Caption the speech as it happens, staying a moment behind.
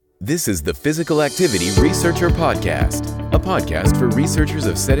This is the Physical Activity Researcher Podcast, a podcast for researchers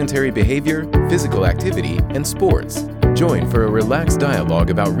of sedentary behavior, physical activity, and sports. Join for a relaxed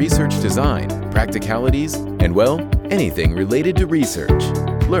dialogue about research design, practicalities, and, well, anything related to research.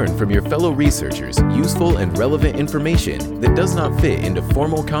 Learn from your fellow researchers useful and relevant information that does not fit into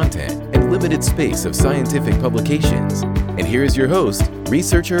formal content and limited space of scientific publications. And here is your host,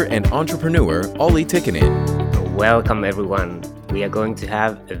 researcher and entrepreneur, Olli Tikkanen. Welcome, everyone. We are going to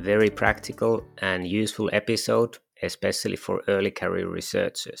have a very practical and useful episode, especially for early career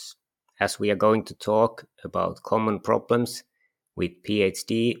researchers, as we are going to talk about common problems with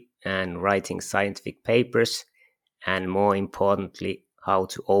PhD and writing scientific papers, and more importantly, how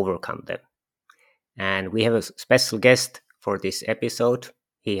to overcome them. And we have a special guest for this episode.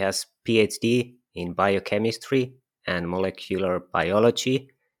 He has PhD in biochemistry and molecular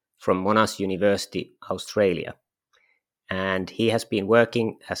biology from Monash University, Australia. And he has been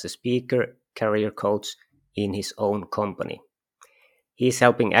working as a speaker, career coach in his own company. He's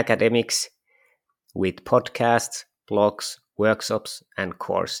helping academics with podcasts, blogs, workshops, and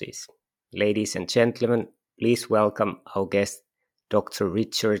courses. Ladies and gentlemen, please welcome our guest, Dr.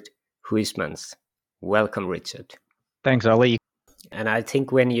 Richard Huysmans. Welcome, Richard. Thanks, Olli. And I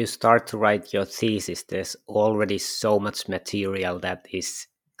think when you start to write your thesis, there's already so much material that is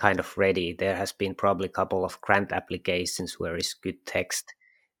kind of ready. There has been probably a couple of grant applications where it's good text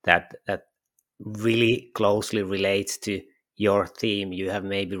that really closely relates to your theme. You have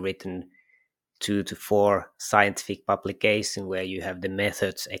maybe written 2 to 4 scientific publications where you have the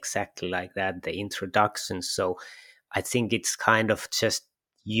methods exactly like that, the introduction. So I think it's kind of just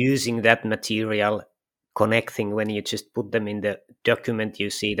using that material, connecting. When you just put them in the document,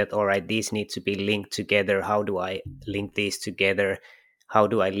 you see that, all right, these need to be linked together. How do I link these together? How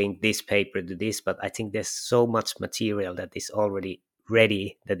do I link this paper to this? But I think there's so much material that is already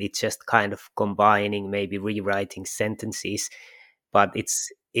ready that it's just kind of combining, maybe rewriting sentences, but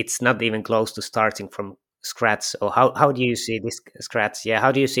it's not even close to starting from scratch. So how do you see this scratch? Yeah,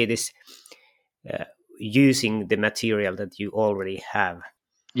 how do you see this using the material that you already have?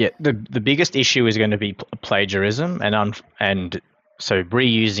 Yeah, the biggest issue is going to be plagiarism, and so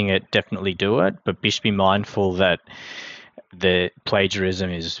reusing it, definitely do it, but just be mindful that the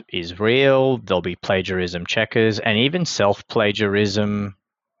plagiarism is real. There'll be plagiarism checkers, and even self-plagiarism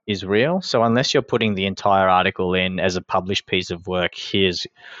is real. So unless you're putting the entire article in as a published piece of work, here's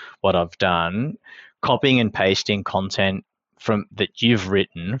what I've done, copying and pasting content from that you've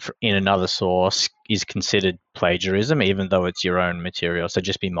written in another source is considered plagiarism, even though it's your own material. So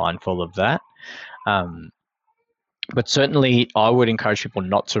just be mindful of that. But certainly I would encourage people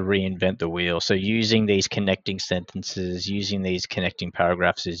not to reinvent the wheel. So using these connecting sentences, using these connecting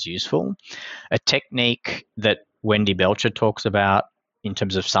paragraphs is useful. A technique that Wendy Belcher talks about in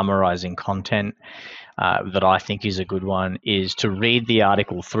terms of summarizing content that I think is a good one is to read the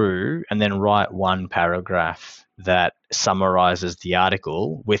article through and then write one paragraph that summarizes the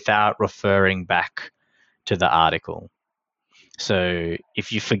article without referring back to the article. So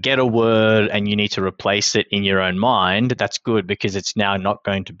if you forget a word and you need to replace it in your own mind, that's good because it's now not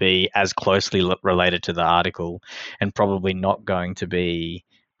going to be as closely related to the article and probably not going to be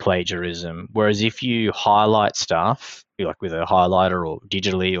plagiarism. Whereas if you highlight stuff, like with a highlighter or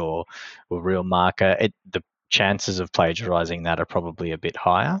digitally or real marker, the chances of plagiarizing that are probably a bit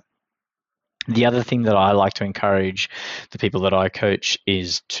higher. The other thing that I like to encourage the people that I coach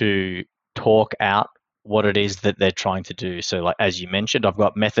is to talk out what it is that they're trying to do. So like, as you mentioned, I've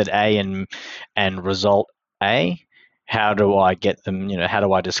got method A and result A. How do I get them, how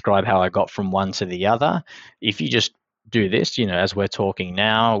do I describe how I got from one to the other? If you just do this, as we're talking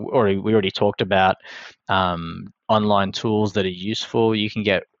now, or we already talked about online tools that are useful. You can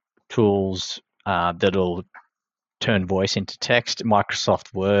get tools that'll turn voice into text.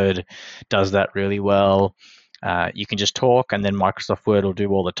 Microsoft Word does that really well. You can just talk and then Microsoft Word will do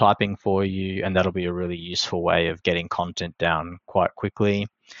all the typing for you, and that'll be a really useful way of getting content down quite quickly.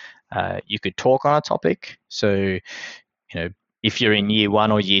 You could talk on a topic. So, if you're in year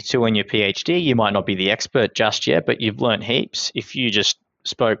 1 or year 2 in your PhD, you might not be the expert just yet, but you've learned heaps. If you just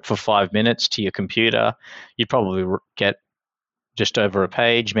spoke for 5 minutes to your computer, you'd probably get just over a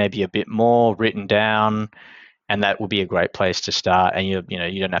page, maybe a bit more written down, and that would be a great place to start. And you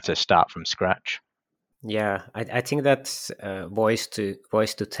don't have to start from scratch. Yeah, I think that's voice to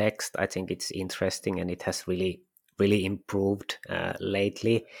text. I think it's interesting, and it has really improved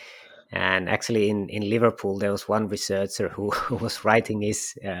lately. And actually, in Liverpool, there was one researcher who was writing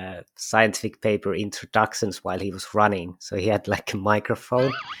his scientific paper introductions while he was running. So he had like a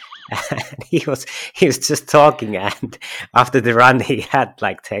microphone, And he was just talking, and after the run he had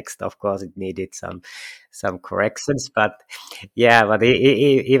like text. Of course it needed some corrections, but yeah, but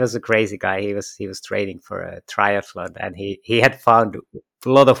he was a crazy guy. He was training for a triathlon, and he had found a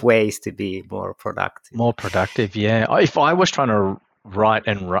lot of ways to be more productive. More productive, yeah. If I was trying to write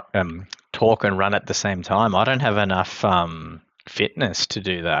and talk and run at the same time, I don't have enough fitness to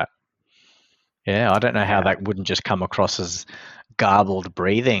do that. Yeah, I don't know how Yeah. that wouldn't just come across as garbled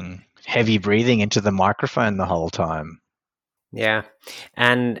breathing, heavy breathing into the microphone the whole time. Yeah.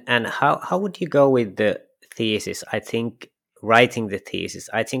 And how would you go with the thesis? I think writing the thesis,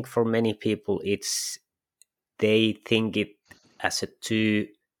 I think for many people they think it as a too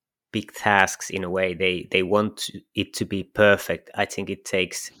big tasks in a way. They want it to be perfect. I think it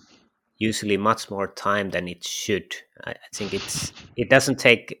takes usually much more time than it should. I think it doesn't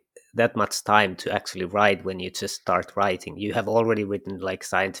take that much time to actually write when you just start writing. You have already written like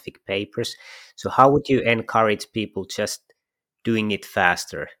scientific papers. So how would you encourage people just doing it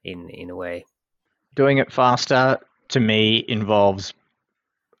faster in a way? Doing it faster to me involves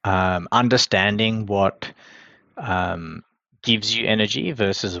understanding what gives you energy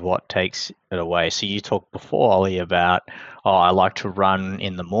versus what takes it away. So you talked before, Ollie, about, I like to run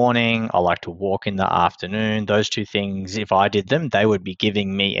in the morning, I like to walk in the afternoon. Those two things, if I did them, they would be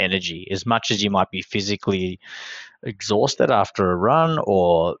giving me energy. As much as you might be physically exhausted after a run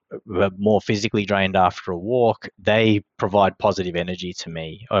or more physically drained after a walk, they provide positive energy to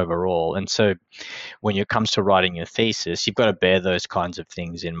me overall. And so when it comes to writing your thesis, you've got to bear those kinds of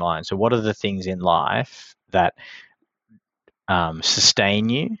things in mind. So what are the things in life that sustain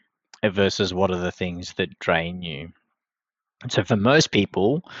you versus what are the things that drain you? So for most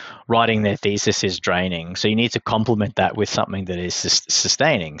people, writing their thesis is draining. So you need to complement that with something that is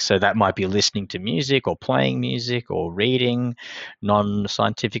sustaining. So that might be listening to music or playing music or reading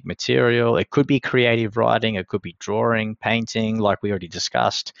non-scientific material. It could be creative writing. It could be drawing, painting, like we already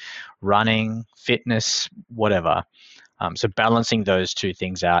discussed, running, fitness, whatever. So balancing those two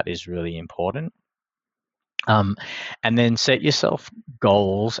things out is really important. And then set yourself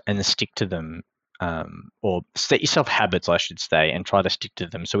goals and stick to them, or set yourself habits, I should say, and try to stick to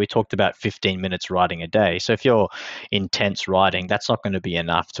them. So we talked about 15 minutes writing a day. So if you're intense writing, that's not going to be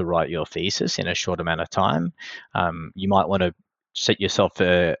enough to write your thesis in a short amount of time. You might want to set yourself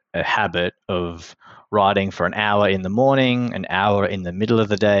a habit of writing for an hour in the morning, an hour in the middle of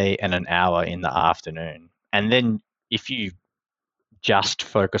the day, and an hour in the afternoon. And then if you just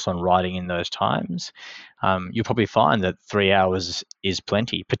focus on writing in those times, you'll probably find that 3 hours is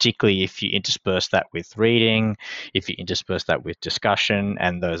plenty, particularly if you intersperse that with reading, if you intersperse that with discussion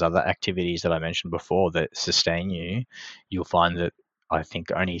and those other activities that I mentioned before that sustain you. You'll find that I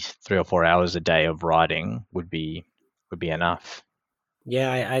think only 3 or 4 hours a day of writing would be enough.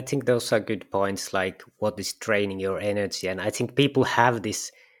 Yeah, I think those are good points, like what is draining your energy. And I think people have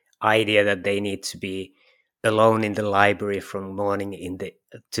this idea that they need to be alone in the library from morning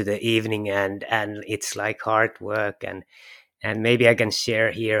to the evening, and it's like hard work. And maybe I can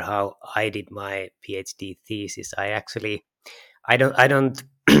share here how I did my PhD thesis. I don't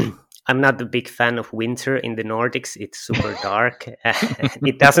I'm not a big fan of winter in the Nordics. It's super dark.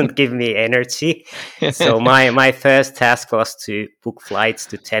 It doesn't give me energy. So my first task was to book flights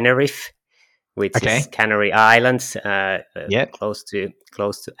to Tenerife, which Okay. is Canary Islands, Yeah. close to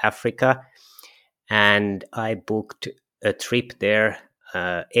Africa. And I booked a trip there,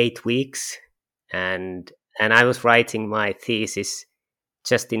 8 weeks, and I was writing my thesis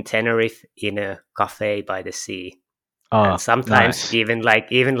just in Tenerife in a cafe by the sea. Oh, And sometimes nice. even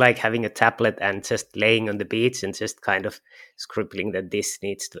like having a tablet and just laying on the beach and just kind of scribbling that this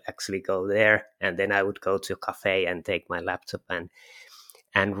needs to actually go there, and then I would go to a cafe and take my laptop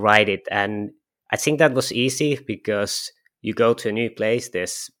and write it. And I think that was easy because you go to a new place,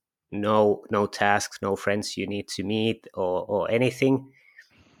 there's no tasks, no friends you need to meet or anything.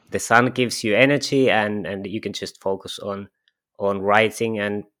 The sun gives you energy, and you can just focus on writing.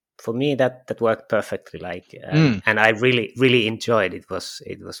 And for me that worked perfectly, like, and I really enjoyed it.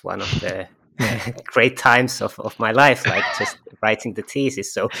 It was one of the great times of my life, like just writing the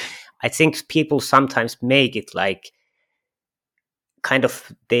thesis. So I think people sometimes make it like kind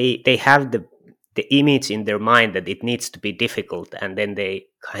of they have the image in their mind that it needs to be difficult, and then they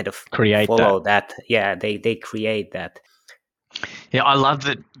kind of Create follow that. Yeah, they create that. Yeah, I love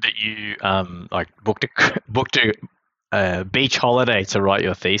that you like booked a beach holiday to write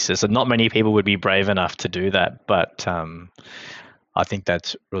your thesis, and not many people would be brave enough to do that. But I think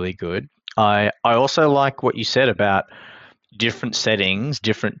that's really good. I also like what you said about different settings,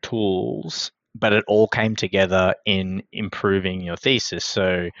 different tools but it all came together in improving your thesis.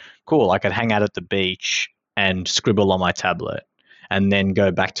 So cool, I could hang out at the beach and scribble on my tablet and then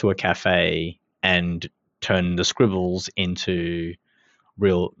go back to a cafe and turn the scribbles into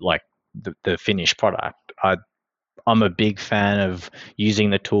real, like the finished product. I'm a big fan of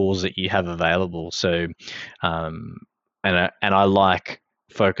using the tools that you have available. So, and I like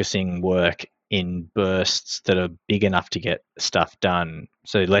focusing work in bursts that are big enough to get stuff done.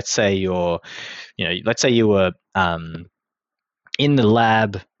 So let's say you were in the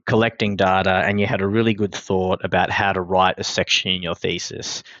lab collecting data and you had a really good thought about how to write a section in your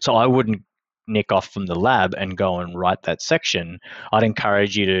thesis. So I wouldn't nick off from the lab and go and write that section. I'd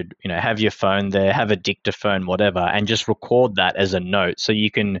encourage you to, have your phone there, have a dictaphone, whatever, and just record that as a note so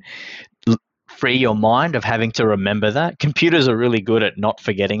you can free your mind of having to remember that. Computers are really good at not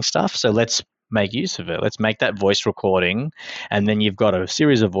forgetting stuff, so let's make use of it. Let's make that voice recording, and then you've got a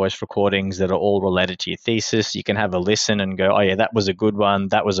series of voice recordings that are all related to your thesis. You can have a listen and go, oh yeah, that was a good one,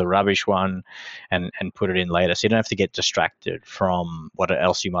 that was a rubbish one, and put it in later. So you don't have to get distracted from what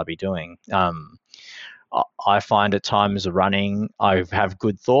else you might be doing. I find at times running, I have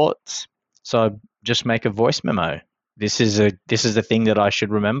good thoughts, so I just make a voice memo. This is the thing that I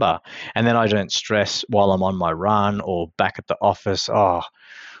should remember, and then I don't stress while I'm on my run or back at the office. Oh,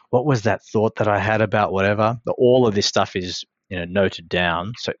 what was that thought that I had about whatever? All of this stuff is noted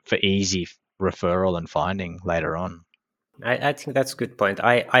down, so for easy referral and finding later on. I think that's a good point.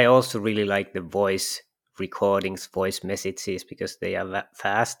 I also really like the voice recordings, voice messages, because they are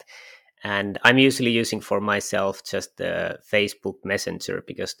fast. And I'm usually using for myself just the Facebook Messenger,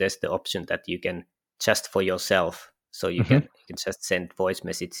 because there's the option that you can just for yourself. So you can just send voice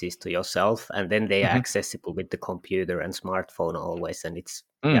messages to yourself, and then they are accessible with the computer and smartphone always, and it's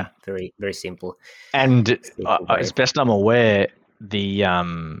very, very simple. And as best I'm aware, the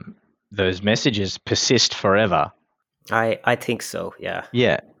those messages persist forever. I think so. Yeah.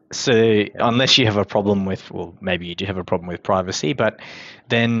 Yeah. So unless you have a problem with, well, maybe you do have a problem with privacy, but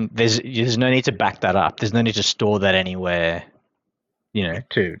then there's no need to back that up. There's no need to store that anywhere,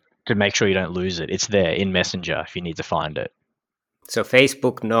 to make sure you don't lose it. It's there in Messenger if you need to find it. So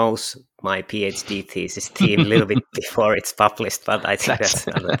Facebook knows my PhD thesis team a little bit before it's published, but I think that's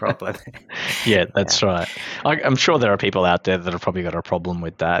not a problem. Yeah, that's right. I'm sure there are people out there that have probably got a problem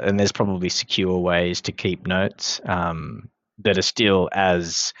with that, and there's probably secure ways to keep notes that are still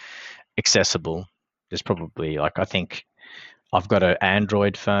as accessible. There's probably, I think I've got an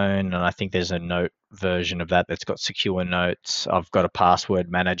Android phone, and I think there's a note version of that that's got secure notes. I've got a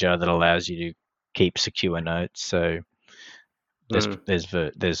password manager that allows you to keep secure notes. So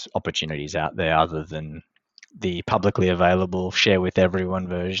there's opportunities out there other than the publicly available share with everyone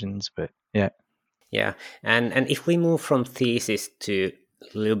versions. But yeah. And if we move from thesis to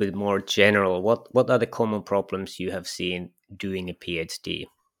a little bit more general, what are the common problems you have seen doing a PhD?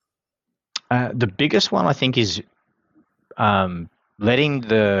 The biggest one, I think, is letting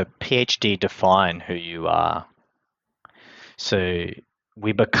the PhD define who you are. So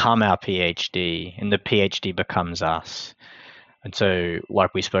we become our PhD, and the PhD becomes us. And so,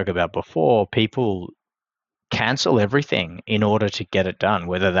 like we spoke about before, people cancel everything in order to get it done,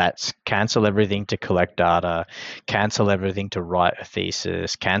 whether that's cancel everything to collect data, cancel everything to write a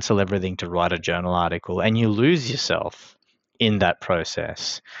thesis, cancel everything to write a journal article, and you lose yourself in that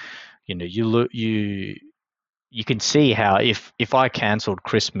process. You can see how if I cancelled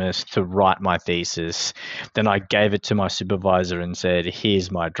Christmas to write my thesis, then I gave it to my supervisor and said,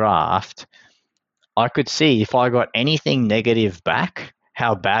 here's my draft. I could see if I got anything negative back,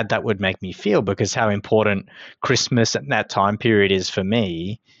 how bad that would make me feel, because how important Christmas and that time period is for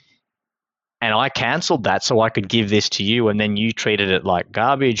me. And I cancelled that so I could give this to you, and then you treated it like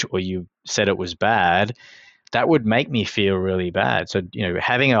garbage or you said it was bad. That would make me feel really bad. So,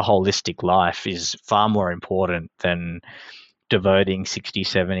 having a holistic life is far more important than devoting 60,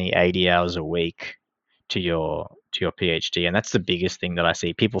 70, 80 hours a week to your PhD. And that's the biggest thing that I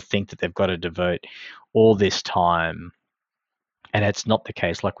see. People think that they've got to devote all this time, and it's not the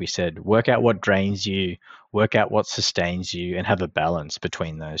case. Like we said, work out what drains you, work out what sustains you, and have a balance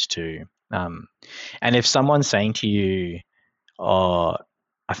between those two. And if someone's saying to you, oh,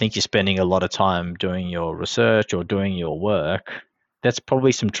 I think you're spending a lot of time doing your research or doing your work, that's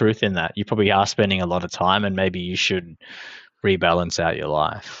probably some truth in that. You probably are spending a lot of time, and maybe you should rebalance out your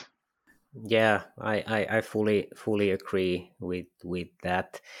life. Yeah, I fully agree with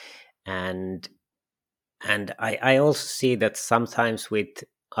that. And I also see that sometimes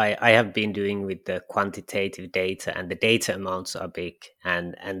I have been doing with the quantitative data, and the data amounts are big,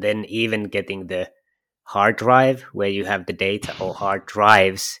 and then even getting the hard drive where you have the data, or hard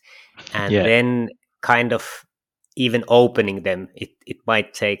drives, and Yeah. then kind of even opening them, it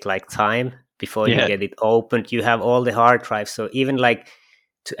might take like time before you Yeah. get it opened. You have all the hard drives, so even like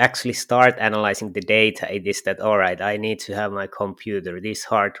to actually start analyzing the data, it is that, all right, I need to have my computer, this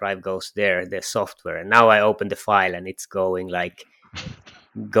hard drive goes there, the software, and now I open the file and it's going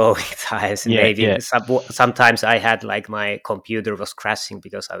times. Yeah. Maybe Yeah. sometimes I had like my computer was crashing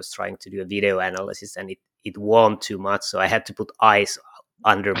because I was trying to do a video analysis and it warmed too much, so I had to put ice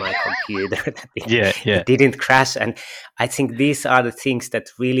under my computer that Yeah. Yeah. it didn't crash. And I think these are the things that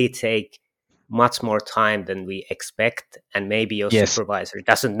really take much more time than we expect, and maybe your Yes. supervisor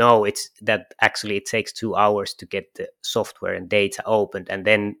doesn't know it's that actually it takes 2 hours to get the software and data opened, and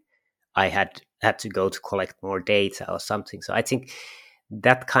then I had to go to collect more data or something. So I think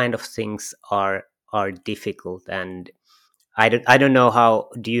that kind of things are difficult, and I don't know, how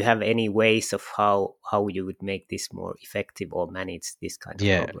do you have any ways of how you would make this more effective or manage these kind of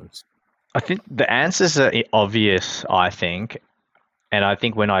Yeah. problems? I think the answers are obvious, I think. And I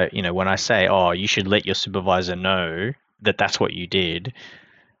think when I say, oh, you should let your supervisor know that that's what you did,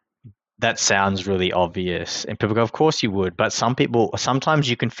 that sounds really obvious. And people go, of course you would. But sometimes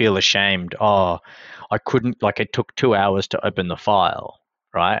you can feel ashamed. Oh, I couldn't, like, it took 2 hours to open the file,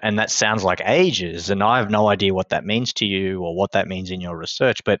 right? And that sounds like ages. And I have no idea what that means to you or what that means in your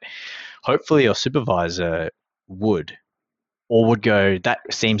research. But hopefully your supervisor would go, that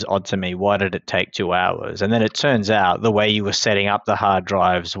seems odd to me. Why did it take 2 hours? And then it turns out the way you were setting up the hard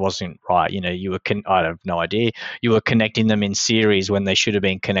drives wasn't right. You were, I have no idea. You were connecting them in series when they should have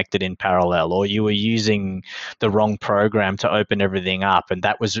been connected in parallel, or you were using the wrong program to open everything up, and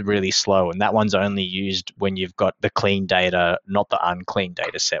that was really slow. And that one's only used when you've got the clean data, not the unclean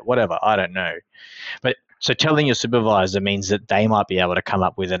data set, whatever. I don't know. But so telling your supervisor means that they might be able to come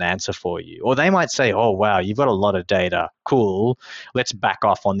up with an answer for you. Or they might say, oh, wow, you've got a lot of data. Cool. Let's back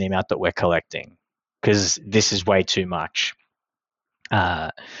off on the amount that we're collecting because this is way too much.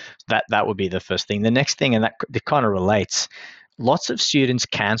 That would be the first thing. The next thing, and that kind of relates, lots of students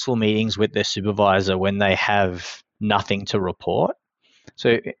cancel meetings with their supervisor when they have nothing to report.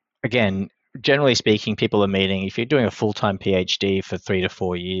 So again, generally speaking, people are meeting, if you're doing a full-time PhD for 3 to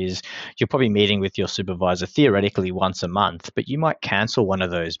 4 years, you're probably meeting with your supervisor theoretically once a month, but you might cancel one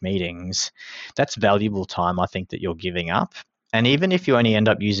of those meetings. That's valuable time, I think, that you're giving up. And even if you only end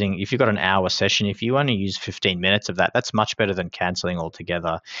up if you've got an hour session, if you only use 15 minutes of that, that's much better than canceling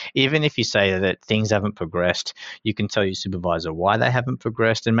altogether. Even if you say that things haven't progressed, you can tell your supervisor why they haven't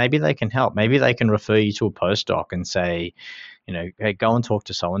progressed, and maybe they can help. Maybe they can refer you to a postdoc and say, hey, go and talk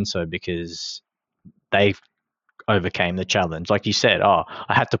to so-and-so because they overcame the challenge. Like you said, oh,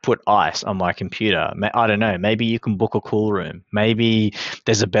 I had to put ice on my computer. I don't know. Maybe you can book a cool room. Maybe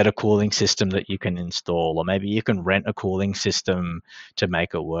there's a better cooling system that you can install, or maybe you can rent a cooling system to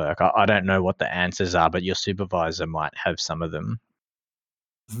make it work. I don't know what the answers are, but your supervisor might have some of them.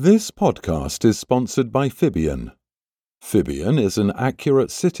 This podcast is sponsored by Fibion. Fibion is an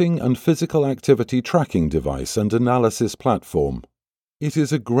accurate sitting and physical activity tracking device and analysis platform. It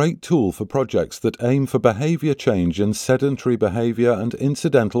is a great tool for projects that aim for behavior change in sedentary behavior and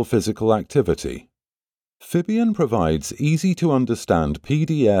incidental physical activity. Fibion provides easy-to-understand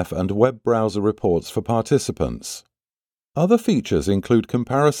PDF and web browser reports for participants. Other features include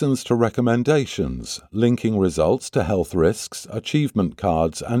comparisons to recommendations, linking results to health risks, achievement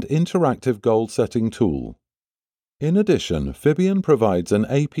cards, and interactive goal-setting tool. In addition, Fibion provides an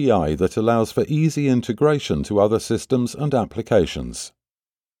API that allows for easy integration to other systems and applications.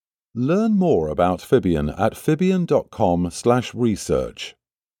 Learn more about Fibion at fibion.com/research.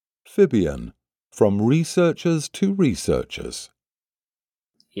 Fibion, from researchers to researchers.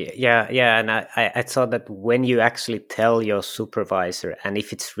 Yeah, and I thought that when you actually tell your supervisor, and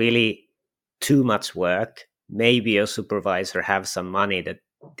if it's really too much work, maybe your supervisor have some money that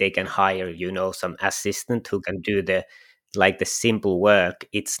they can hire, some assistant who can do the simple work.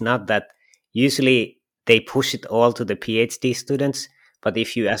 It's not that usually they push it all to the PhD students, but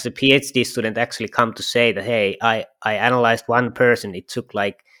if you as a PhD student actually come to say that, hey, I analyzed one person, it took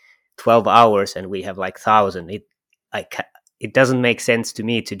 12 hours and we have 1,000, it doesn't make sense to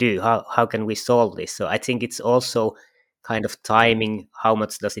me to do. How can we solve this? So I think it's also kind of timing, how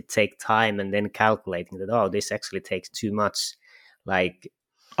much does it take time, and then calculating that, oh, this actually takes too much.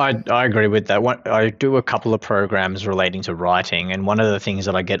 I agree with that. I do a couple of programs relating to writing, and one of the things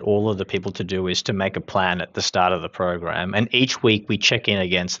that I get all of the people to do is to make a plan at the start of the program, and each week we check in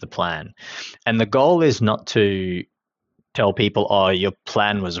against the plan. And the goal is not to tell people, oh, your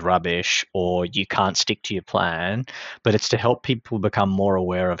plan was rubbish or you can't stick to your plan, but it's to help people become more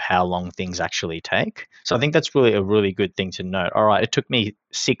aware of how long things actually take. So I think that's really a really good thing to note. All right, it took me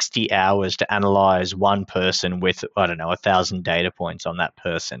 60 hours to analyze one person with, I don't know, 1,000 data points on that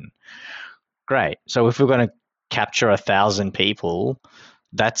person. Great. So if we're going to capture 1,000 people,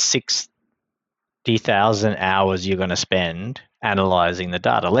 that's 60,000 hours you're going to spend analyzing the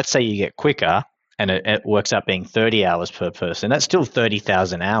data. Let's say you get quicker and it works out being 30 hours per person. That's still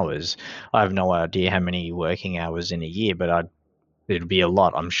 30,000 hours. I have no idea how many working hours in a year, but it'd be a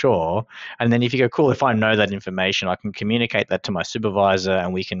lot, I'm sure. And then if you go, cool, if I know that information, I can communicate that to my supervisor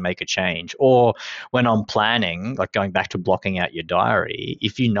and we can make a change. Or when I'm planning, like going back to blocking out your diary,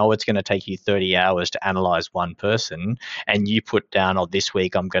 if you know it's going to take you 30 hours to analyze one person and you put down, oh, this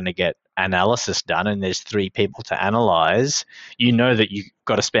week I'm going to get analysis done and there's 3 people to analyze, you know that you've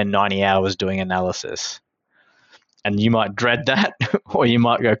got to spend 90 hours doing analysis. And you might dread that, or you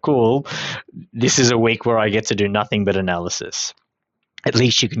might go, cool, this is a week where I get to do nothing but analysis. At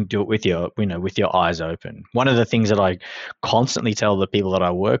least you can do it with your eyes open. One of the things that I constantly tell the people that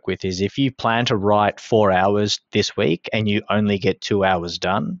I work with is if you plan to write 4 hours this week and you only get 2 hours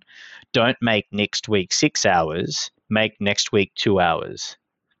done, don't make next week 6 hours, make next week 2 hours,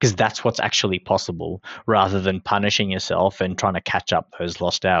 because that's what's actually possible, rather than punishing yourself and trying to catch up those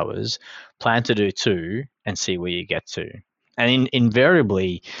lost hours. Plan to do 2 and see where you get to. And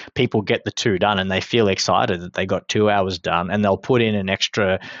invariably, people get the 2 done and they feel excited that they got 2 hours done, and they'll put in an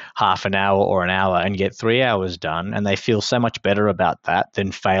extra half an hour or an hour and get 3 hours done. And they feel so much better about that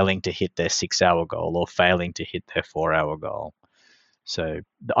than failing to hit their 6-hour goal or failing to hit their 4-hour goal. So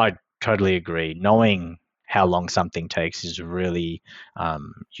I totally agree. Knowing how long something takes is really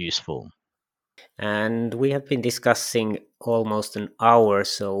useful. And we have been discussing almost an hour,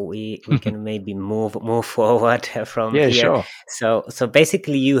 so we can maybe move forward from here. Sure. So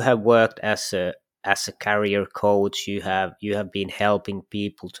basically, you have worked as a career coach. You have been helping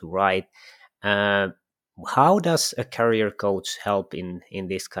people to write. How does a career coach help in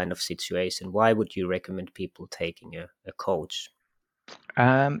this kind of situation? Why would you recommend people taking a coach?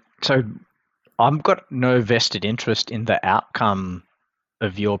 So I've got no vested interest in the outcome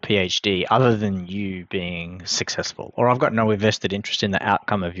of your PhD other than you being successful, or I've got no vested interest in the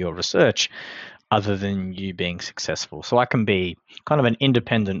outcome of your research other than you being successful. So I can be kind of an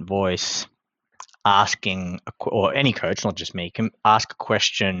independent voice asking, or any coach, not just me, can ask a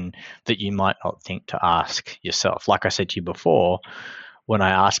question that you might not think to ask yourself. Like I said to you before, when I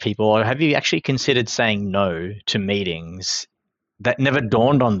ask people, have you actually considered saying no to meetings, that never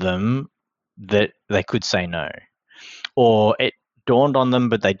dawned on them that they could say no, or it dawned on them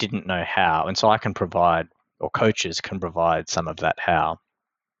but they didn't know how. And so I can provide, or coaches can provide, some of that how.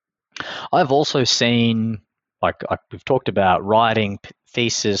 I've also seen, like we've talked about, writing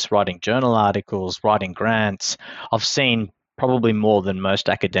thesis, writing journal articles, writing grants. I've seen probably more than most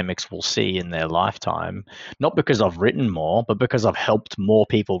academics will see in their lifetime, not because I've written more, but because I've helped more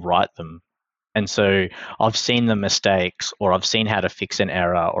people write them. And so I've seen the mistakes, or I've seen how to fix an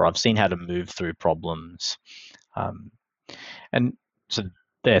error, or I've seen how to move through problems. And so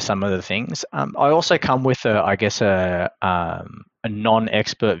there's some of the things. I also come with a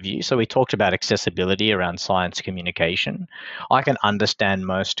non-expert view. So we talked about accessibility around science communication. I can understand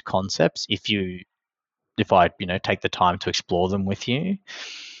most concepts if I take the time to explore them with you.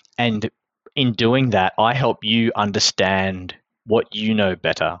 And in doing that, I help you understand what you know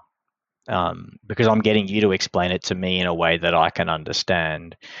better. Because I'm getting you to explain it to me in a way that I can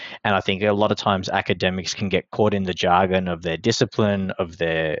understand. And I think a lot of times academics can get caught in the jargon of their discipline, of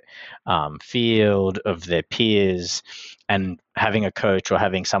their field, of their peers, and having a coach or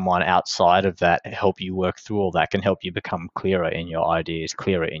having someone outside of that help you work through all that can help you become clearer in your ideas,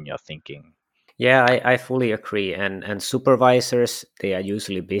 clearer in your thinking. Yeah, I fully agree. And supervisors, they are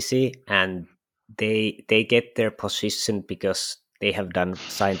usually busy, and they get their position because they have done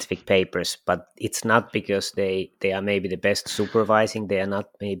scientific papers, but it's not because they are maybe the best supervising. They are not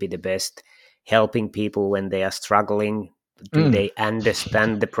maybe the best helping people when they are struggling. Do they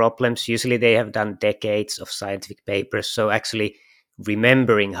understand the problems? Usually they have done decades of scientific papers. So actually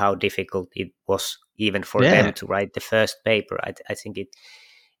remembering how difficult it was even for them to write the first paper, I think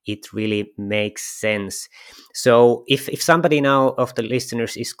it really makes sense. So if somebody now of the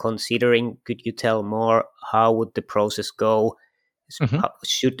listeners is considering, could you tell more? How would the process go? Mm-hmm.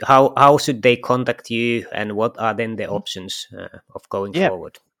 How should they contact you, and what are then the options of going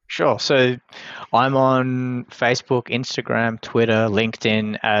forward? Sure. So I'm on Facebook, Instagram, Twitter,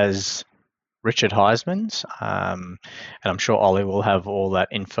 LinkedIn as Richard Huysmans, and I'm sure Ollie will have all that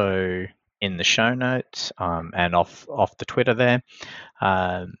info in the show notes and off the Twitter there.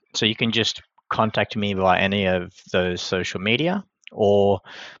 So you can just contact me via any of those social media or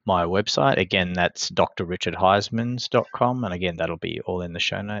my website. Again, that's drrichardhuysmans.com. And again, that'll be all in the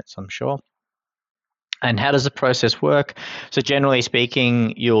show notes, I'm sure. And how does the process work? So generally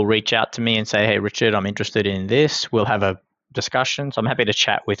speaking, you'll reach out to me and say, hey, Richard, I'm interested in this. We'll have a discussion. So I'm happy to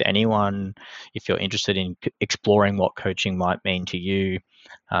chat with anyone if you're interested in exploring what coaching might mean to you.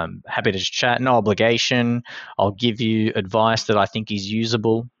 Happy to chat, no obligation. I'll give you advice that I think is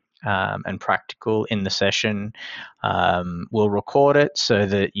usable and practical in the session. We'll record it so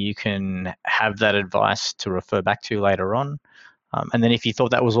that you can have that advice to refer back to later on. And then if you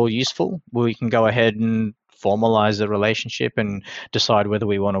thought that was all useful, we can go ahead and formalize the relationship and decide whether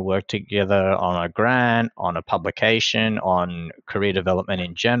we want to work together on a grant, on a publication, on career development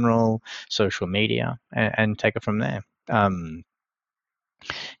in general, social media, and take it from there. I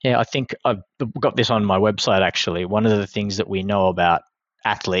think I've got this on my website, actually. One of the things that we know about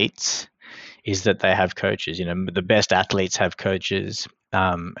athletes is that they have coaches. The best athletes have coaches.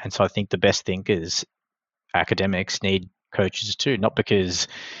 And so I think the best thinkers, academics, need coaches too, not because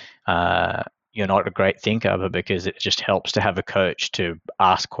you're not a great thinker, but because it just helps to have a coach to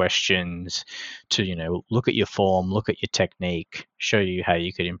ask questions, to look at your form, look at your technique, show you how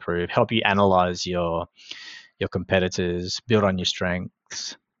you could improve, help you analyze your competitors, build on your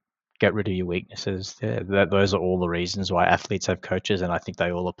strengths, get rid of your weaknesses. Those are all the reasons why athletes have coaches, and I think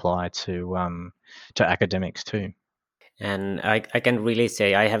they all apply to academics too. And I can really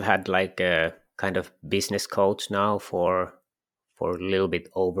say I have had like a kind of business coach now for a little bit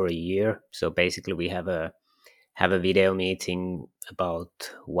over a year. So basically we have a video meeting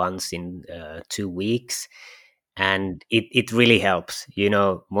about once in 2 weeks, and it really helps.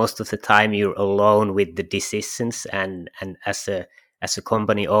 Most of the time you're alone with the decisions, and as a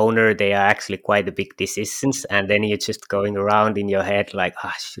company owner, they are actually quite a big decisions, and then you're just going around in your head like,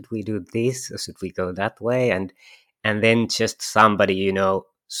 should we do this or should we go that way? And then just somebody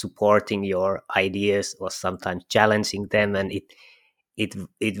supporting your ideas or sometimes challenging them, and it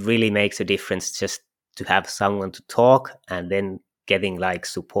really makes a difference just to have someone to talk and then getting like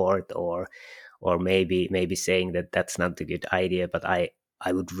support or maybe saying that that's not a good idea, but I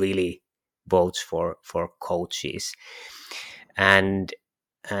would really vote for coaches. And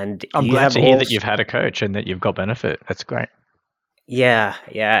I'm glad to hear that you've had a coach and that you've got benefit. That's great. Yeah,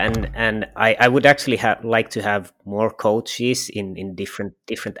 and I would actually like to have more coaches in different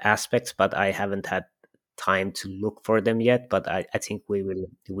aspects, but I haven't had time to look for them yet. But I think we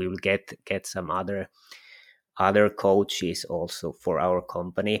will get some other coaches also for our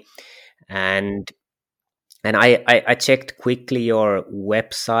company. And I checked quickly your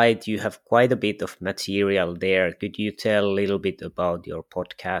website. You have quite a bit of material there. Could you tell a little bit about your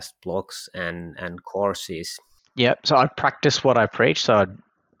podcast, blogs, and courses? Yeah, so I practice what I preach. So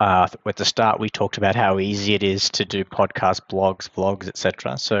at the start, we talked about how easy it is to do podcasts, blogs, vlogs,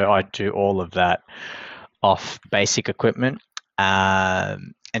 etc. So I do all of that off basic equipment.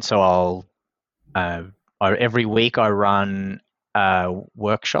 And so every week I run a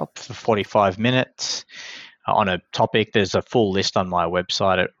workshop for 45 minutes on a topic. There's a full list on my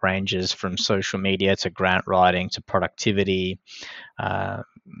website. It ranges from social media to grant writing to productivity. And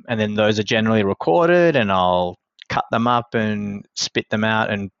then those are generally recorded, and I'll cut them up and spit them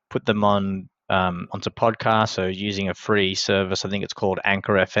out and put them on onto podcasts. So using a free service, I think it's called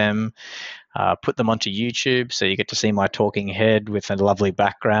Anchor FM. Put them onto YouTube, so you get to see my talking head with a lovely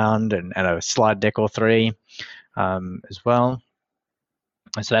background and a slide deck or three as well.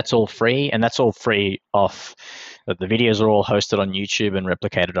 And so that's all free, and that's all free off. The videos are all hosted on YouTube and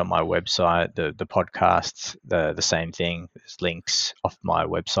replicated on my website. The podcasts, the same thing. There's links off my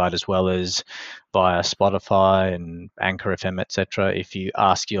website as well as via Spotify and Anchor FM, etc. If you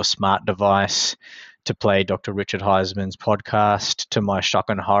ask your smart device to play Dr. Richard Huysmans' podcast, to my shock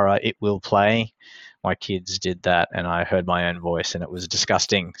and horror, it will play. My kids did that, and I heard my own voice, and it was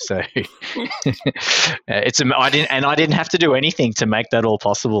disgusting. So I didn't have to do anything to make that all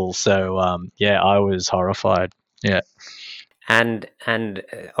possible. So I was horrified. Yeah. And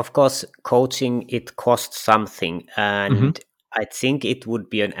of course, coaching, it costs something, and I think it would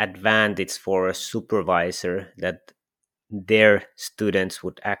be an advantage for a supervisor that their students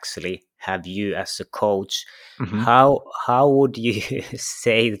would actually have you as a coach. How would you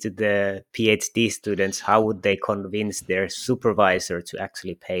say to the PhD students, how would they convince their supervisor to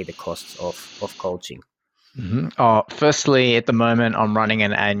actually pay the costs of coaching? Firstly, at the moment, I'm running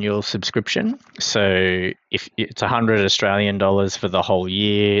an annual subscription. So if it's 100 Australian dollars for the whole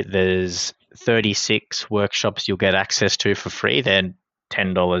year, there's 36 workshops you'll get access to for free. They're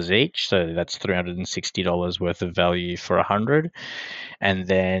 $10 each, so that's $360 worth of value for 100. And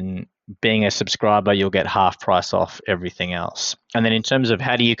then being a subscriber, you'll get half price off everything else. And then in terms of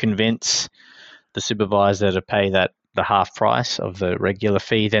how do you convince the supervisor to pay the half price of the regular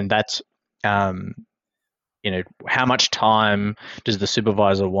fee, then that's how much time does the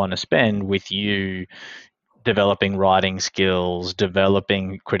supervisor want to spend with you developing writing skills,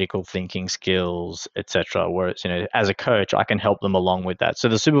 developing critical thinking skills, etc. Whereas, as a coach, I can help them along with that. So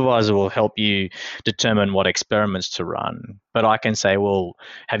the supervisor will help you determine what experiments to run. But I can say, well,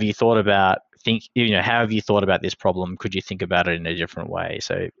 have you thought about how have you thought about this problem? Could you think about it in a different way?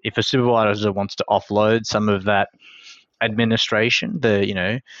 So if a supervisor wants to offload some of that administration,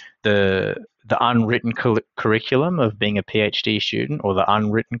 the unwritten curriculum of being a PhD student, or the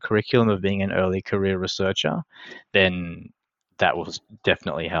unwritten curriculum of being an early career researcher, then that will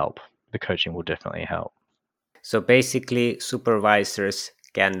definitely help. The coaching will definitely help. So basically, supervisors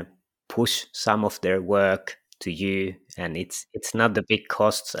can push some of their work to you, and it's not the big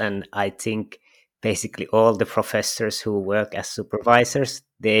costs. And I think basically all the professors who work as supervisors,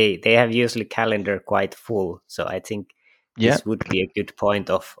 they have usually calendar quite full. So I think this would be a good point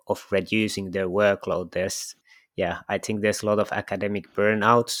of reducing their workload. I think there's a lot of academic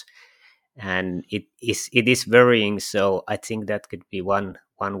burnouts, and it is worrying. So I think that could be one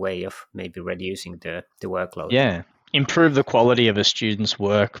way of maybe reducing the workload. Yeah, improve the quality of a student's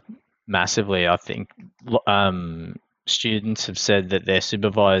work massively. I think students have said that their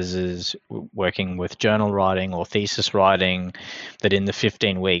supervisors working with journal writing or thesis writing, that in the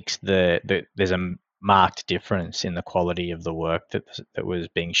 15 weeks there's a marked difference in the quality of the work that was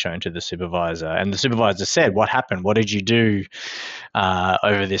being shown to the supervisor. And the supervisor said, what happened? What did you do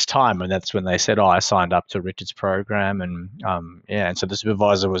over this time? And that's when they said, I signed up to Richard's program. And and so the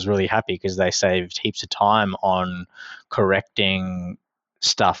supervisor was really happy because they saved heaps of time on correcting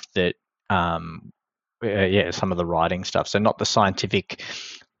stuff that some of the writing stuff. So not the scientific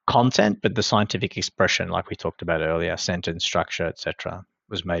content, but the scientific expression, like we talked about earlier, sentence structure, etc.,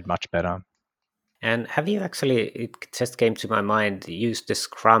 was made much better. And have you actually, it just came to my mind, used the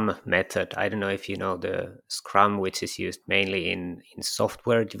Scrum method? I don't know if you know the Scrum, which is used mainly in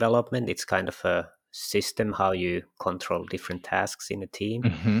software development. It's kind of a system how you control different tasks in a team.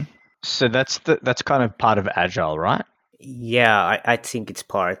 Mm-hmm. So that's kind of part of Agile, right? Yeah, I think it's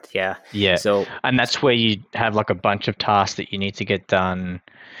part, yeah. Yeah. So, and that's where you have like a bunch of tasks that you need to get done,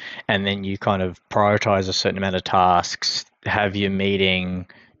 and then you kind of prioritize a certain amount of tasks, have your meeting,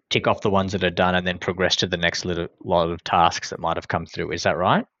 tick off the ones that are done, and then progress to the next lot of tasks that might have come through. Is that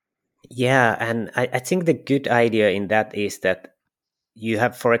right? Yeah, and I think the good idea in that is that you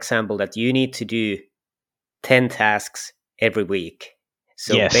have, for example, that you need to do 10 tasks every week.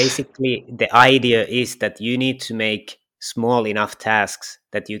 So basically, the idea is that you need to make small enough tasks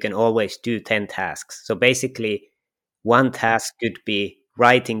that you can always do 10 tasks. So basically, one task could be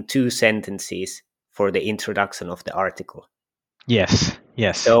writing 2 sentences for the introduction of the article. Yes.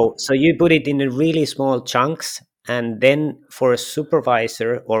 So you put it in really small chunks, and then for a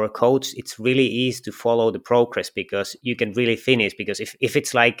supervisor or a coach, it's really easy to follow the progress because you can really finish. Because if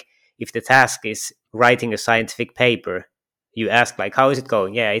it's like, if the task is writing a scientific paper, you ask like, how is it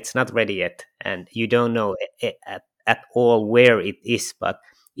going? Yeah, it's not ready yet. And you don't know at all where it is. But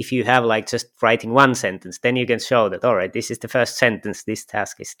if you have like just writing one sentence, then you can show that, all right, this is the first sentence, this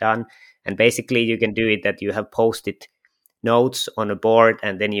task is done. And basically you can do it that you have posted notes on a board,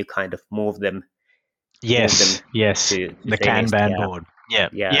 and then you kind of move them. Yes. To the Kanban board. Yeah,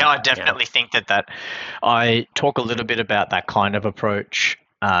 I definitely think that I talk a little bit about that kind of approach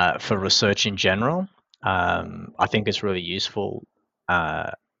for research in general. I think it's really useful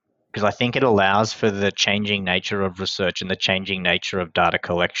because I think it allows for the changing nature of research and the changing nature of data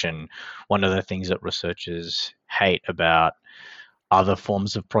collection. One of the things that researchers hate about other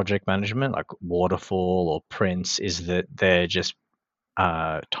forms of project management, like waterfall or Prince, is that they're just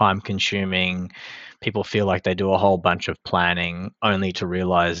time consuming. People feel like they do a whole bunch of planning only to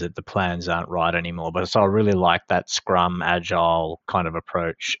realize that the plans aren't right anymore. But so I really like that Scrum Agile kind of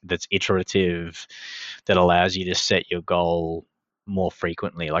approach that's iterative, that allows you to set your goal more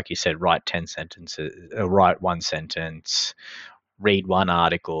frequently. Like you said, write 10 sentences, write one sentence, read one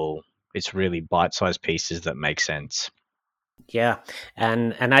article. It's really bite-sized pieces that make sense. Yeah,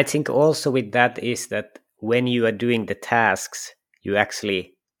 and I think also with that is that when you are doing the tasks, you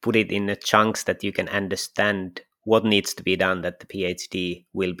actually put it in the chunks that you can understand what needs to be done, that the PhD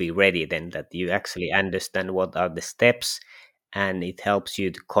will be ready, then that you actually understand what are the steps, and it helps you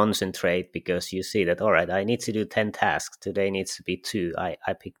to concentrate because you see that, all right, I need to do 10 tasks. Today needs to be 2. I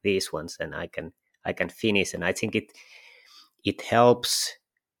pick these ones and I can finish. And I think it helps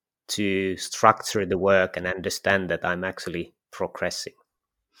to structure the work and understand that I'm actually progressing.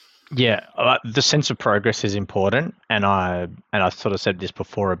 Yeah, the sense of progress is important, and I sort of said this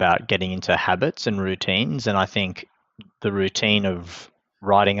before about getting into habits and routines, and I think the routine of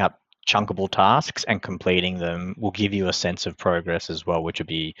writing up chunkable tasks and completing them will give you a sense of progress as well, which would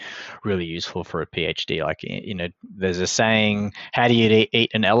be really useful for a PhD. Like, there's a saying, how do you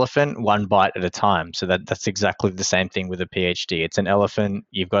eat an elephant? One bite at a time. So that's exactly the same thing with a PhD. It's an elephant.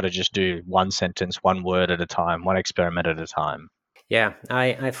 You've got to just do one sentence, one word at a time, one experiment at a time. Yeah,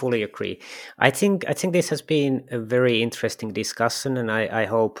 I fully agree. I think this has been a very interesting discussion, and I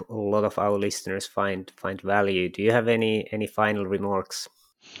hope a lot of our listeners find value. Do you have any final remarks?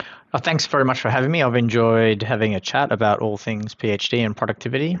 Thanks very much for having me. I've enjoyed having a chat about all things PhD and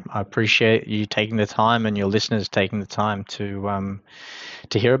productivity. I appreciate you taking the time and your listeners taking the time to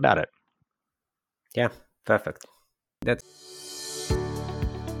hear about it. Yeah, perfect.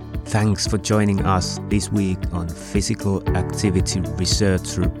 Thanks for joining us this week on Physical Activity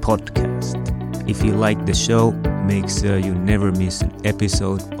Researcher Podcast. If you like the show, make sure you never miss an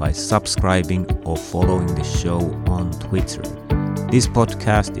episode by subscribing or following the show on Twitter. This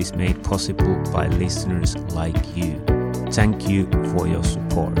podcast is made possible by listeners like you. Thank you for your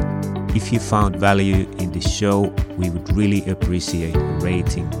support. If you found value in the show, we would really appreciate a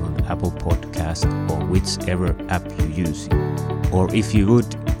rating on Apple Podcast or whichever app you're using. Or if you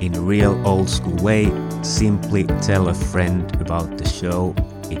would, in a real old school way, simply tell a friend about the show.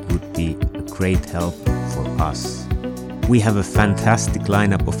 It would be a great help for us. We have a fantastic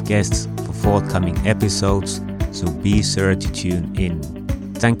lineup of guests for forthcoming episodes, so be sure to tune in.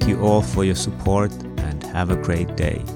 Thank you all for your support and have a great day.